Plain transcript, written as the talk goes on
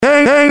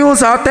Tem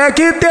uns até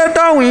que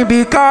tentam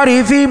embicar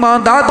e vir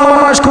mandado,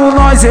 mas com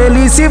nós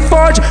ele se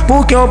fode,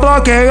 porque o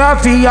bloco é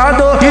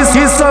afiado.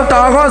 De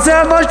Santa Rosa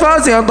é nós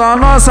fazendo a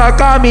nossa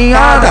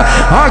caminhada.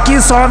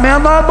 Aqui só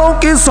menor bom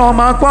que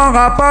soma com a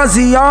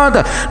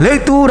rapaziada.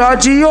 Leitura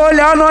de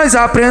olhar nós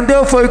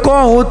aprendeu foi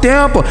com o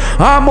tempo.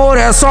 Amor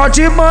é só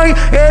de mãe,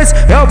 esse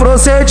é o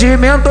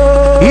procedimento.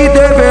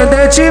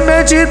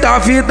 Independentemente da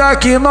vida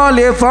que nós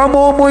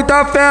levamos,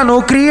 muita fé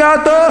no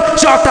Criador.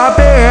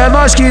 JB é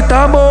nós que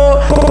tamo,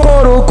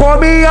 couro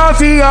come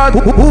afiado,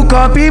 o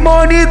campo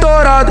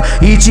monitorado,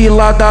 e de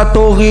lá da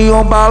torre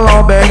um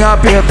balão bem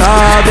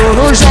apertado.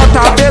 No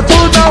JB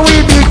tu não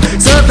imbica,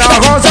 Santa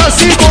Rosa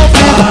se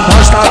complica.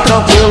 Nós tá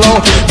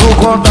tranquilão no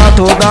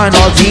contato das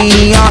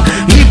novinha,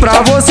 e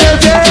pra você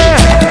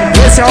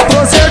ver, esse é o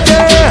proceder.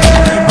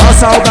 A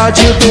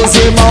saudade dos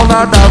irmãos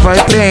nada vai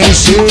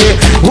preencher.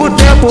 O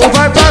tempo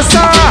vai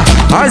passar,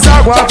 as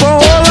águas vão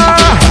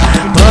rolar,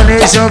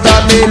 planejando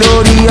a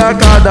melhoria a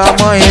cada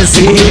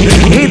amanhecer.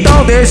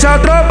 Então deixa a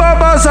tropa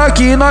passar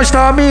que nós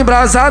tamo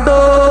embrasado.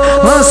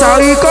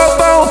 Lança e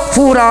copão,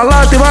 fura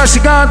lata e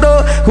mastigado.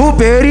 O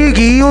perigo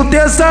e o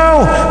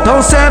tesão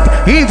tão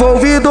sempre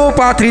envolvido.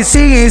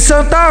 Patricinha em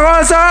Santa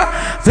Rosa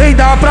vem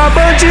dar pra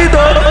bandido.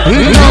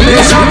 Então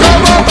deixa a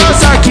tropa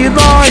passar que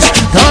nós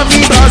tamo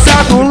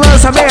embrasado.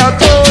 Lança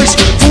 62,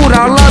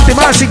 fura lata e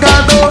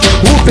mastigado.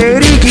 O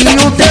perigo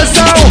e o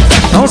tesão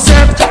tão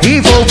sempre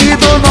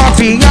envolvido.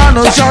 Novinha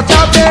no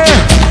JB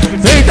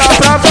vem dar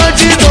pra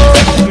bandido.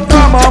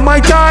 A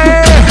mamãe tá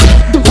aí,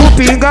 o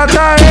pinga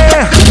tá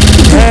aí,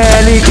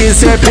 ele que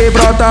sempre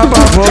brota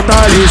pra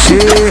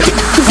fortalecer.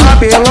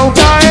 Cabelão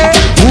tá aí,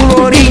 o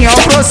lourinho é o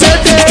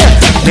proceder.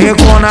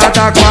 Negona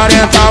tá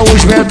 40,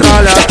 os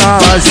metralha tá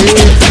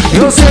lazer.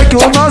 Eu sei que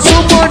o nosso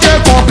bonde é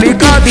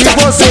complicado e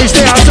vocês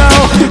têm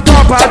razão.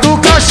 Tropa do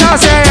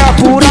Cachaça é a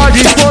pura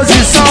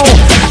disposição.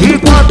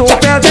 Enquanto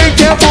perdem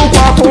tempo com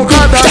a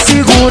porra da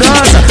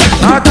segurança,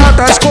 na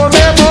datas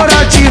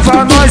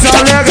comemorativas nós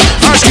alegra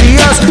as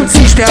crianças.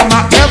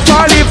 Sistema é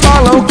vale,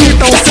 falam que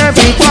tão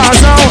sempre com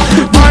razão,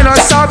 mas nós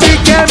sabe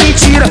que é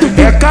mentira,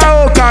 é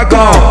caô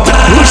cagão.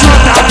 O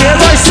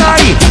JB vai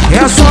sair,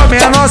 é só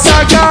menor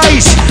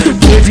sagaz.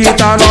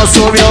 Devido à nossa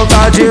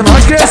humildade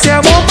nós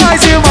crescemos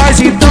mais e mais.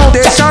 Então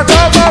deixa a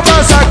tropa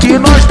passar que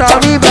nós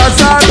tamo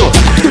embrasado.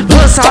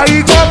 Lança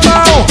e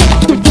copão,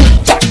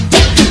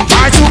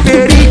 mas o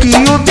perigo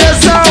e o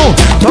tesão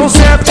tão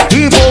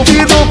sempre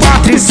envolvido.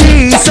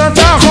 Patricinha em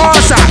Santa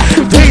Rosa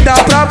vem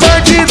dar pra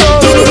bandido.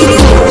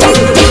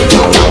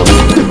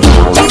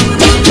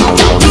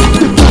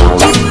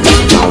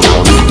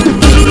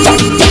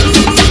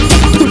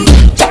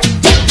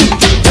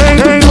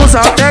 Tem uns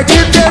até que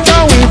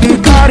tentam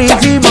embicar e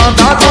vir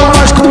mandado,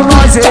 mas com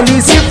nós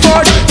ele se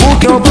fode,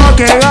 porque o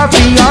bloco é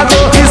afiado.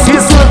 E se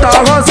Santa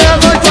Rosa é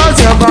nós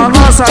fazendo a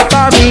nossa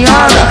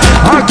caminhada.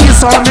 Aqui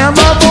só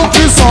menor bom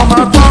que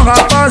soma com a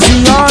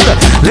rapaziada.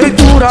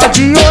 Leitura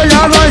de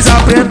olhar nós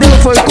aprendeu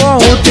foi com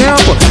o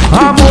tempo.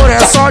 Amor é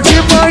só de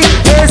mãe,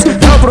 esse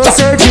é o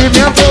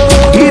procedimento.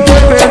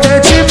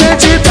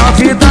 Independentemente da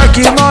vida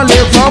que nós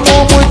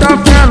levamos, muita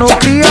fé no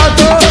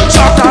Criador.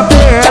 JB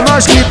é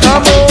nós que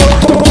tamo,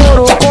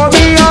 couro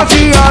come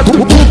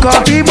afiado, o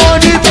campo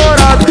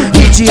monitorado,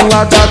 e de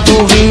lá da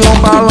torre um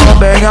balão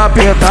bem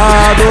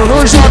apertado.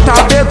 No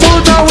JB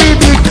tu não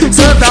imbica,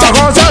 Santa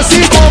Rosa se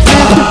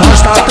complica.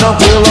 Nós tá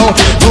tranquilão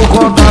no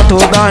contato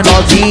das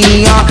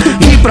novinha,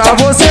 e pra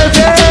você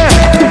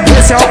ver,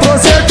 esse é o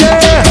proceder.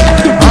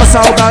 A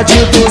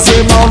saudade dos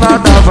irmãos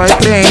nada vai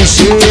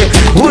preencher.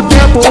 O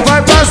tempo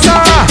vai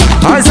passar,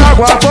 as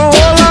águas vão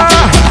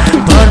rolar,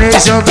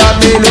 planejando a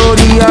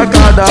melhoria a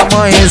cada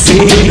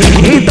amanhecer.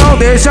 Então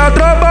deixa a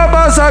tropa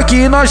passar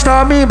que nós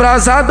tamo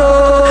embrasado.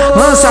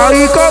 Lança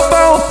e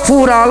copão,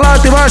 fura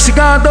lata e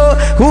mastigado.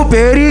 O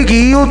perigo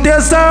e o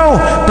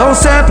tesão tão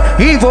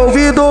sempre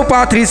envolvido.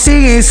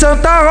 Patricinha em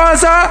Santa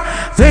Rosa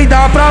vem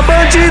dar pra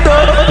bandido.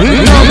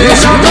 Então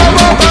deixa a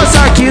tropa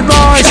passar que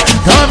nós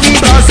tamo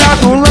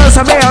embrasado.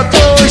 Lança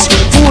 62,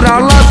 fura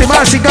lata e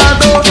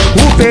mastigado.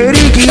 O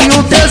perigo e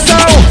o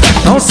tesão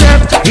tão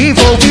sempre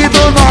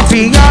envolvido.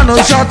 Novinha no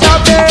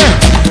JB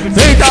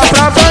vem dar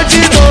pra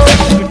bandido.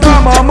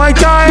 A mamãe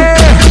tá aí,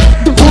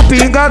 o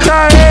pinga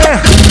tá aí,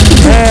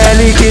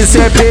 ele que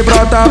sempre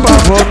brota pra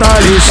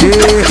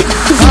fortalecer.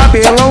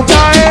 Cabelão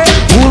tá aí,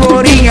 o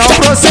lourinho é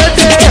o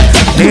proceder.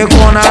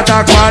 Negona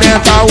tá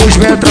 40, os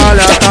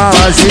metralha tá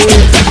lazer.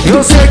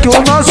 Eu sei que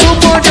o nosso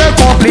bonde é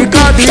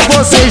complicado e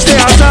vocês têm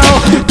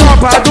razão.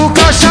 Tropa do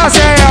Cachaça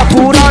é a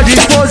pura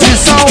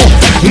disposição.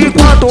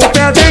 Enquanto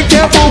perdem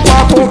tempo com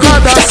a porra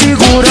da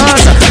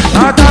segurança,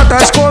 na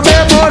datas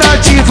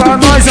comemorativas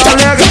nós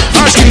alegra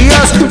as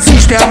crianças.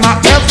 Sistema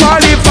é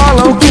vale,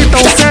 falam que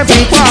tão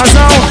sempre com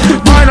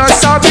razão, mas nós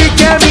sabe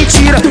que é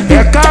mentira,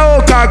 é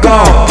caô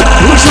cagão.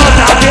 O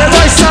JB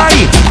vai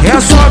sair, é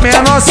só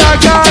menor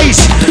sagaz.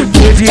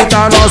 Devido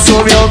à nossa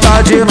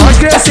humildade nós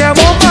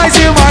crescemos mais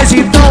e mais.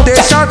 Então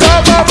deixa a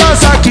tropa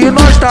passar que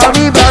nós tamo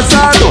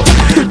embrasado.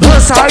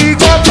 Lança e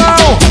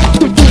copão,